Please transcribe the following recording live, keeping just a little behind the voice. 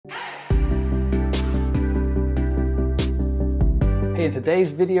Hey, in today's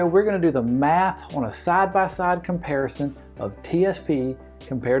video, we're going to do the math on a side-by-side comparison of TSP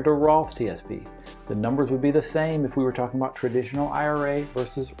compared to Roth TSP. The numbers would be the same if we were talking about traditional IRA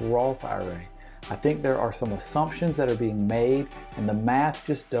versus Roth IRA. I think there are some assumptions that are being made and the math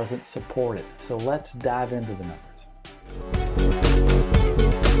just doesn't support it. So let's dive into the numbers.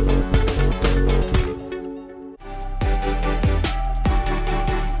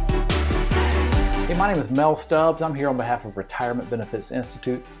 Hey, my name is Mel Stubbs. I'm here on behalf of Retirement Benefits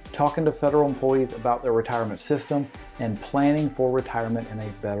Institute, talking to federal employees about their retirement system and planning for retirement in a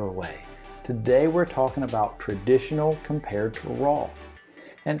better way. Today we're talking about traditional compared to Roth.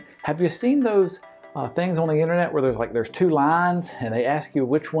 And have you seen those things on the internet where there's two lines and they ask you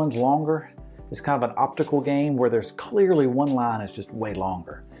which one's longer? It's kind of an optical game where there's clearly one line is just way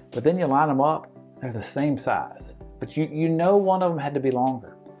longer. But then you line them up, they're the same size. But you know one of them had to be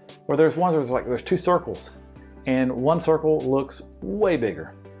longer. Or there's ones where there's two circles and one circle looks way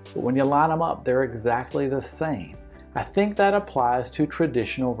bigger. But when you line them up, they're exactly the same. I think that applies to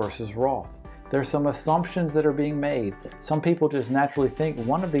traditional versus Roth. There's some assumptions that are being made. Some people just naturally think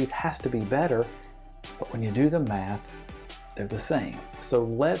one of these has to be better, but when you do the math, they're the same. So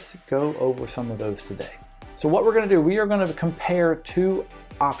let's go over some of those today. So what we're going to do, we are going to compare two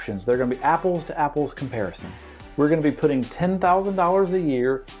options. They're going to be apples to apples comparison. We're going to be putting $10,000 a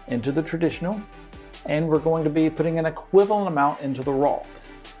year into the traditional, and we're going to be putting an equivalent amount into the Roth.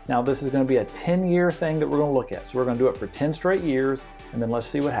 Now this is going to be a 10-year thing that we're going to look at. So we're going to do it for 10 straight years, and then let's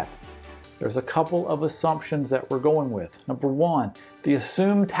see what happens. There's a couple of assumptions that we're going with. Number one, the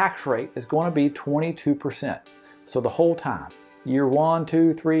assumed tax rate is going to be 22%. So the whole time, year 1,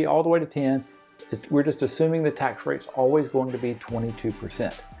 2, 3, all the way to 10, we're just assuming the tax rate's always going to be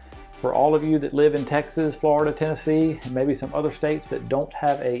 22%. For all of you that live in Texas, Florida, Tennessee, and maybe some other states that don't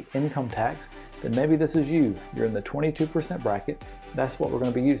have an income tax, then maybe this is you. You're in the 22% bracket. That's what we're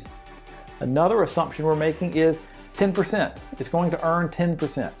going to be using. Another assumption we're making is 10%. It's going to earn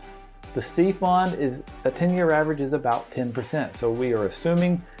 10%. The C fund is a 10-year average is about 10%. So we are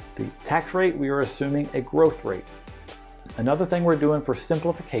assuming the tax rate, we are assuming a growth rate. Another thing we're doing for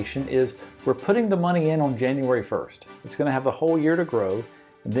simplification is we're putting the money in on January 1st. It's going to have the whole year to grow.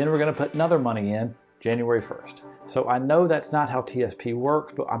 And then we're going to put another money in January 1st. So I know that's not how TSP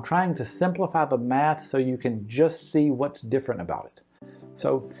works, but I'm trying to simplify the math so you can just see what's different about it.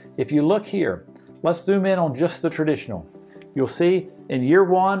 So if you look here, let's zoom in on just the traditional. You'll see in year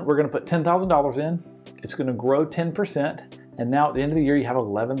one, we're going to put $10,000 in. It's going to grow 10%. And now at the end of the year, you have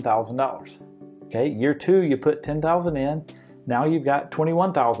 $11,000. Okay, year two, you put $10,000 in. Now you've got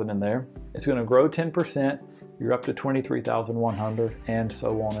 $21,000 in there. It's going to grow 10%. You're up to $23,100 and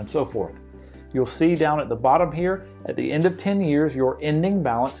so on and so forth. You'll see down at the bottom here, at the end of 10 years, your ending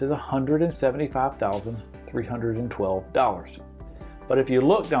balance is $175,312. But if you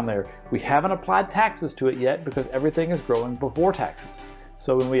look down there, we haven't applied taxes to it yet because everything is growing before taxes.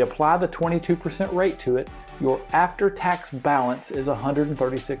 So when we apply the 22% rate to it, your after-tax balance is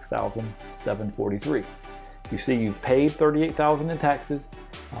 $136,743. You see you've paid $38,000 in taxes.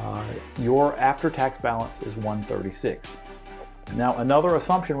 Your after-tax balance is $136,000. Now another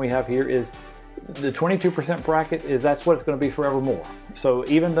assumption we have here is the 22% bracket is that's what it's going to be forevermore. So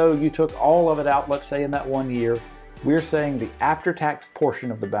even though you took all of it out, let's say in that 1 year, we're saying the after-tax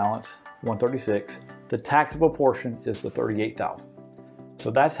portion of the balance, $136,000, the taxable portion is the $38,000.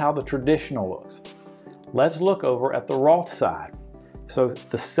 So that's how the traditional looks. Let's look over at the Roth side. So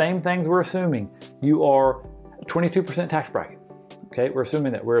the same things we're assuming. You are 22% tax bracket. Okay, we're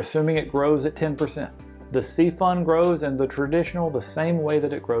assuming that. We're assuming it grows at 10%. The C fund grows in the traditional the same way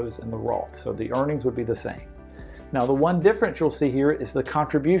that it grows in the Roth. So the earnings would be the same. Now the one difference you'll see here is the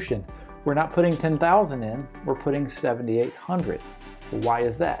contribution. We're not putting $10,000 in, we're putting $7,800. Why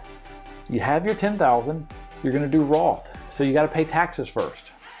is that? You have your $10,000, you're going to do Roth. So you got to pay taxes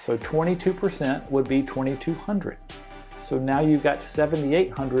first. So 22% would be $2,200. So now you've got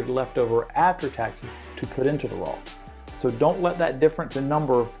 $7,800 left over after taxes to put into the Roth. So don't let that difference in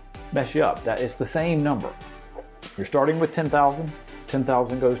number mess you up. That it's the same number. You're starting with $10,000,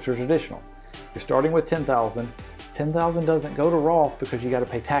 $10,000 goes to traditional. You're starting with $10,000, $10,000 doesn't go to Roth because you got to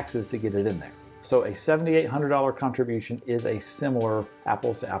pay taxes to get it in there. So a $7,800 contribution is a similar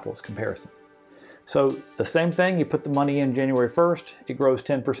apples to apples comparison. So the same thing, you put the money in January 1st, it grows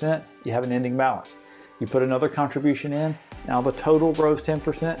 10%, you have an ending balance. You put another contribution in, now the total grows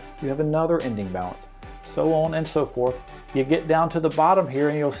 10%, you have another ending balance. So on and so forth. You get down to the bottom here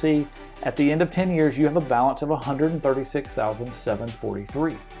and you'll see at the end of 10 years you have a balance of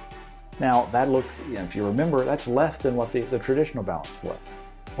 $136,743. Now that looks, if you remember, that's less than what the traditional balance was.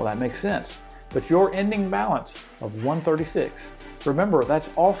 Well, that makes sense. But your ending balance of $136 remember that's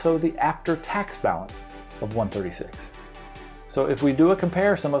also the after-tax balance of 136. So if we do a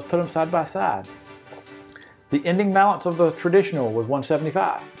comparison, let's put them side by side. The ending balance of the traditional was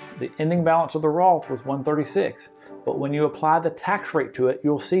 175. The ending balance of the Roth was 136. But when you apply the tax rate to it,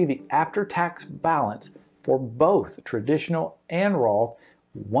 you'll see the after-tax balance for both traditional and Roth,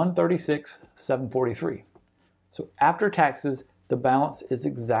 136,743. So after taxes, the balance is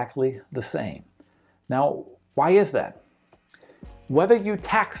exactly the same. Now, why is that? Whether you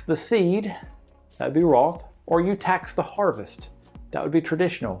tax the seed, that would be Roth, or you tax the harvest, that would be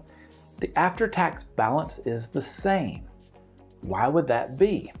traditional, the after-tax balance is the same. Why would that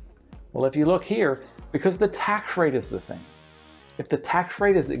be? Well, if you look here, because the tax rate is the same. If the tax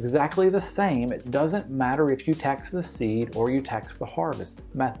rate is exactly the same, it doesn't matter if you tax the seed or you tax the harvest.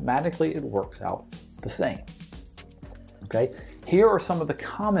 Mathematically, it works out the same. Okay, here are some of the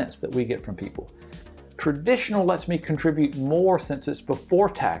comments that we get from people. Traditional lets me contribute more since it's before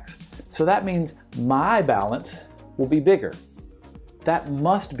tax, so that means my balance will be bigger. That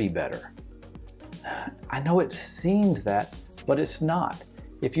must be better. I know it seems that, but it's not.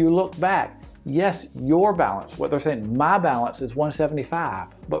 If you look back, yes, your balance, what they're saying, my balance is 175,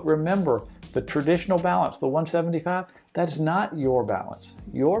 but remember the traditional balance, the 175, that's not your balance.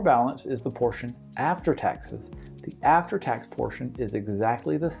 Your balance is the portion after taxes. The after-tax portion is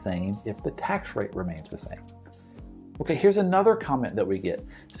exactly the same if the tax rate remains the same. Okay, here's another comment that we get.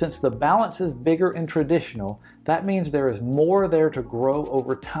 Since the balance is bigger in traditional, that means there is more there to grow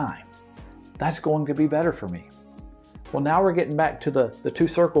over time. That's going to be better for me. Well, now we're getting back to the two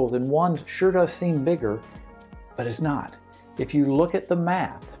circles, and one sure does seem bigger, but it's not. If you look at the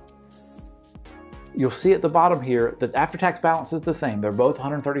math, you'll see at the bottom here that after-tax balance is the same. They're both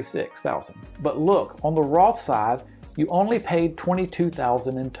 136,000. But look, on the Roth side, you only paid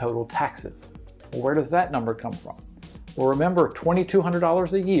 22,000 in total taxes. Well, where does that number come from? Well, remember,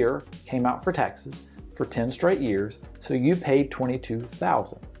 $2,200 a year came out for taxes for 10 straight years, so you paid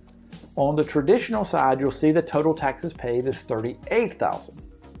 22,000. On the traditional side, you'll see the total taxes paid is 38,000.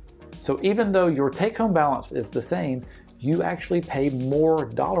 So even though your take-home balance is the same, you actually pay more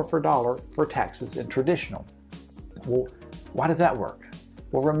dollar for taxes in traditional. Well, why does that work?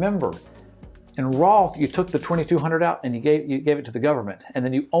 Well, remember, in Roth, you took the $2,200 out and you gave it to the government, and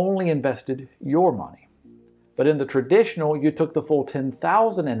then you only invested your money. But in the traditional, you took the full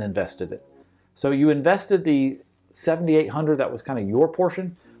 $10,000 and invested it. So you invested the $7,800 that was kind of your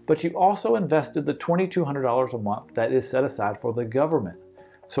portion, but you also invested the $2,200 a month that is set aside for the government.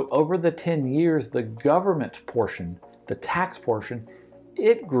 So over the 10 years, the government's portion, the tax portion,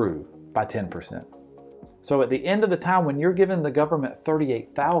 it grew by 10%. So at the end of the time, when you're giving the government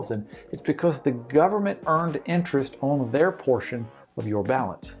 $38,000, it's because the government earned interest on their portion of your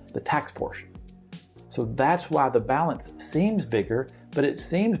balance, the tax portion. So that's why the balance seems bigger, but it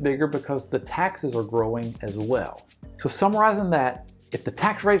seems bigger because the taxes are growing as well. So summarizing that, if the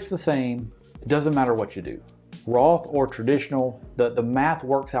tax rate's the same, it doesn't matter what you do. Roth or traditional, the math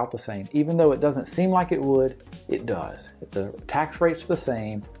works out the same. Even though it doesn't seem like it would, it does. If the tax rate's the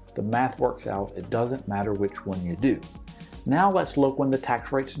same, the math works out. It doesn't matter which one you do. Now let's look when the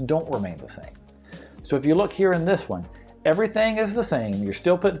tax rates don't remain the same. So if you look here in this one, everything is the same. You're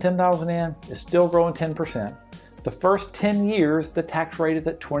still putting 10,000 in, it's still growing 10%. The first 10 years, the tax rate is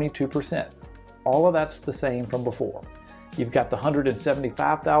at 22%. All of that's the same from before. You've got the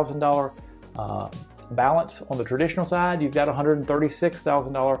 $175,000 balance on the traditional side. You've got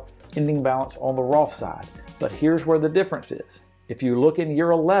 $136,000 ending balance on the Roth side. But here's where the difference is. If you look in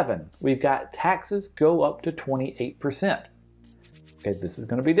year 11, we've got taxes go up to 28%. Okay, this is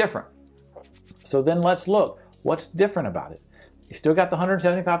going to be different. So then let's look. What's different about it? You still got the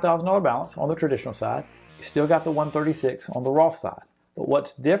 $175,000 balance on the traditional side. You still got the $136,000 on the Roth side. But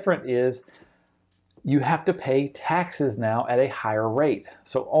what's different is you have to pay taxes now at a higher rate.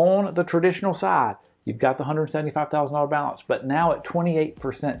 So on the traditional side, you've got the $175,000 balance, but now at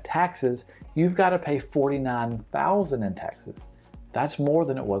 28% taxes, you've got to pay $49,000 in taxes. That's more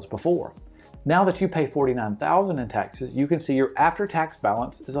than it was before. Now that you pay $49,000 in taxes, you can see your after-tax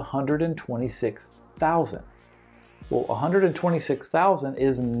balance is $126,000. Well, $126,000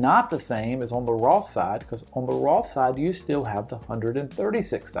 is not the same as on the Roth side, because on the Roth side, you still have the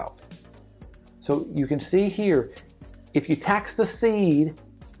 $136,000. So you can see here, if you tax the seed,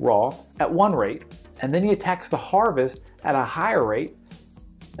 Roth, at one rate, and then you tax the harvest at a higher rate,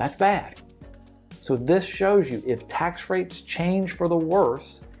 that's bad. So this shows you if tax rates change for the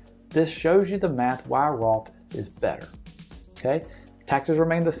worse, this shows you the math why Roth is better. Okay? Taxes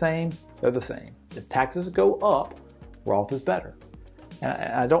remain the same, they're the same. If taxes go up, Roth is better. And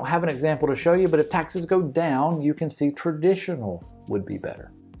I don't have an example to show you, but if taxes go down, you can see traditional would be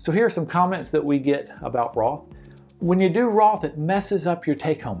better. So here are some comments that we get about Roth. When you do Roth, it messes up your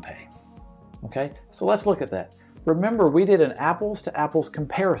take-home pay. Okay, so let's look at that. Remember, we did an apples to apples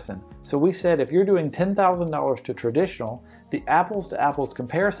comparison. So we said if you're doing $10,000 to traditional, the apples to apples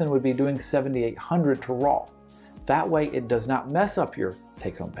comparison would be doing $7,800 to Roth. That way it does not mess up your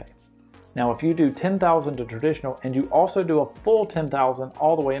take-home pay. Now, if you do $10,000 to traditional and you also do a full $10,000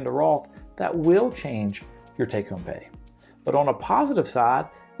 all the way into Roth, that will change your take-home pay. But on a positive side,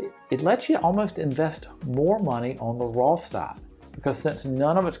 it lets you almost invest more money on the Roth side, because since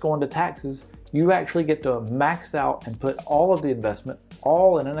none of it's going to taxes, you actually get to max out and put all of the investment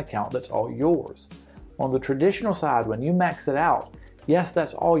all in an account that's all yours. On the traditional side, when you max it out, yes,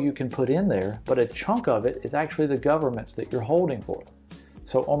 that's all you can put in there, but a chunk of it is actually the government's that you're holding for them.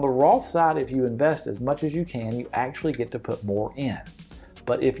 So on the Roth side, if you invest as much as you can, you actually get to put more in.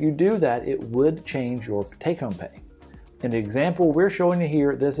 But if you do that, it would change your take-home pay. In the example we're showing you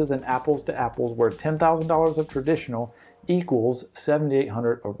here, this is an apples to apples where $10,000 of traditional equals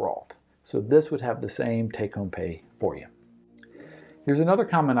 $7,800 of Roth. So this would have the same take-home pay for you. Here's another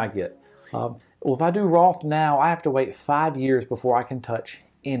comment I get. Well, if I do Roth now, I have to wait 5 years before I can touch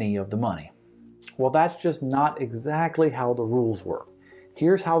any of the money. Well, that's just not exactly how the rules work.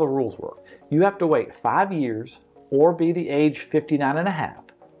 Here's how the rules work. You have to wait 5 years or be the age 59 and a half,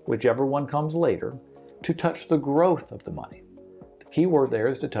 whichever one comes later, to touch the growth of the money. The key word there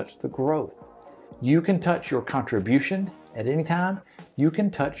is to touch the growth. You can touch your contribution at any time. You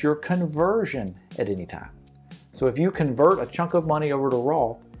can touch your conversion at any time. So if you convert a chunk of money over to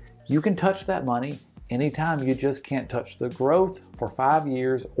Roth, you can touch that money anytime. You just can't touch the growth for 5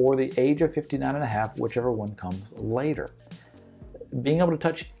 years or the age of 59 and a half, whichever one comes later. Being able to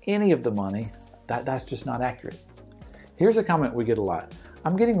touch any of the money, that's just not accurate. Here's a comment we get a lot.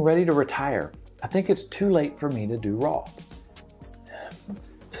 I'm getting ready to retire. I think it's too late for me to do Roth.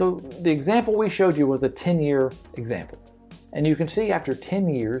 So the example we showed you was a 10-year example. And you can see after 10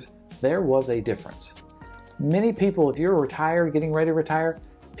 years, there was a difference. Many people, if you're retired, getting ready to retire,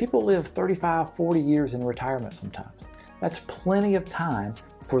 people live 35, 40 years in retirement sometimes. That's plenty of time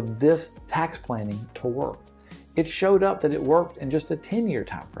for this tax planning to work. It showed up that it worked in just a 10-year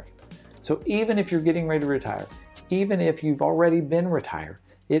time frame. So even if you're getting ready to retire, even if you've already been retired,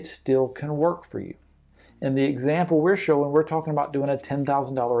 it still can work for you. In the example we're showing, we're talking about doing a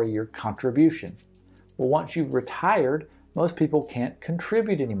 $10,000 a year contribution. Well, once you've retired, most people can't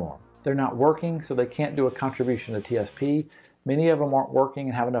contribute anymore. They're not working, so they can't do a contribution to TSP. Many of them aren't working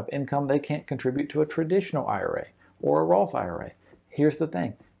and have enough income, they can't contribute to a traditional IRA or a Roth IRA. Here's the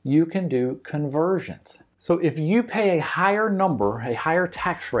thing, you can do conversions. So if you pay a higher number, a higher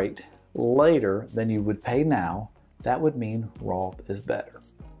tax rate later than you would pay now, that would mean Roth is better.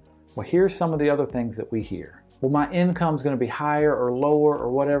 Well, here's some of the other things that we hear. Well, my income's going to be higher or lower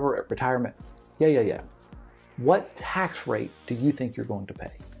or whatever at retirement. Yeah. What tax rate do you think you're going to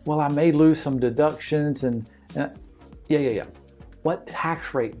pay? Well, I may lose some deductions and yeah. What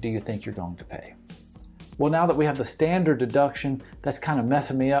tax rate do you think you're going to pay? Well, now that we have the standard deduction, that's kind of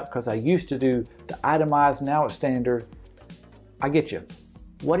messing me up because I used to do the itemized, now it's standard. I get you.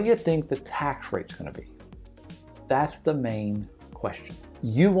 What do you think the tax rate's going to be? That's the main question.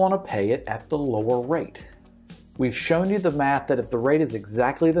 You want to pay it at the lower rate. We've shown you the math that if the rate is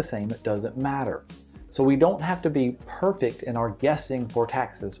exactly the same, it doesn't matter. So we don't have to be perfect in our guessing for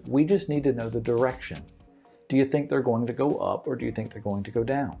taxes. We just need to know the direction. Do you think they're going to go up or do you think they're going to go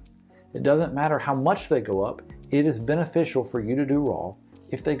down? It doesn't matter how much they go up. It is beneficial for you to do Roth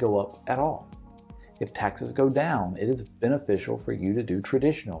if they go up at all. If taxes go down, it is beneficial for you to do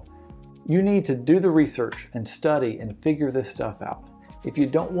traditional. You need to do the research and study and figure this stuff out. If you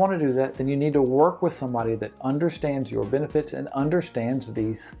don't want to do that, then you need to work with somebody that understands your benefits and understands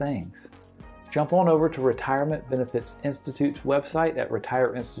these things. Jump on over to Retirement Benefits Institute's website at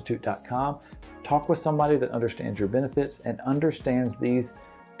retireinstitute.com. Talk with somebody that understands your benefits and understands these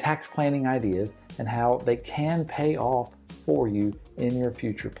tax planning ideas and how they can pay off for you in your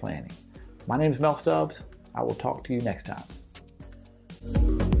future planning. My name is Mel Stubbs. I will talk to you next time.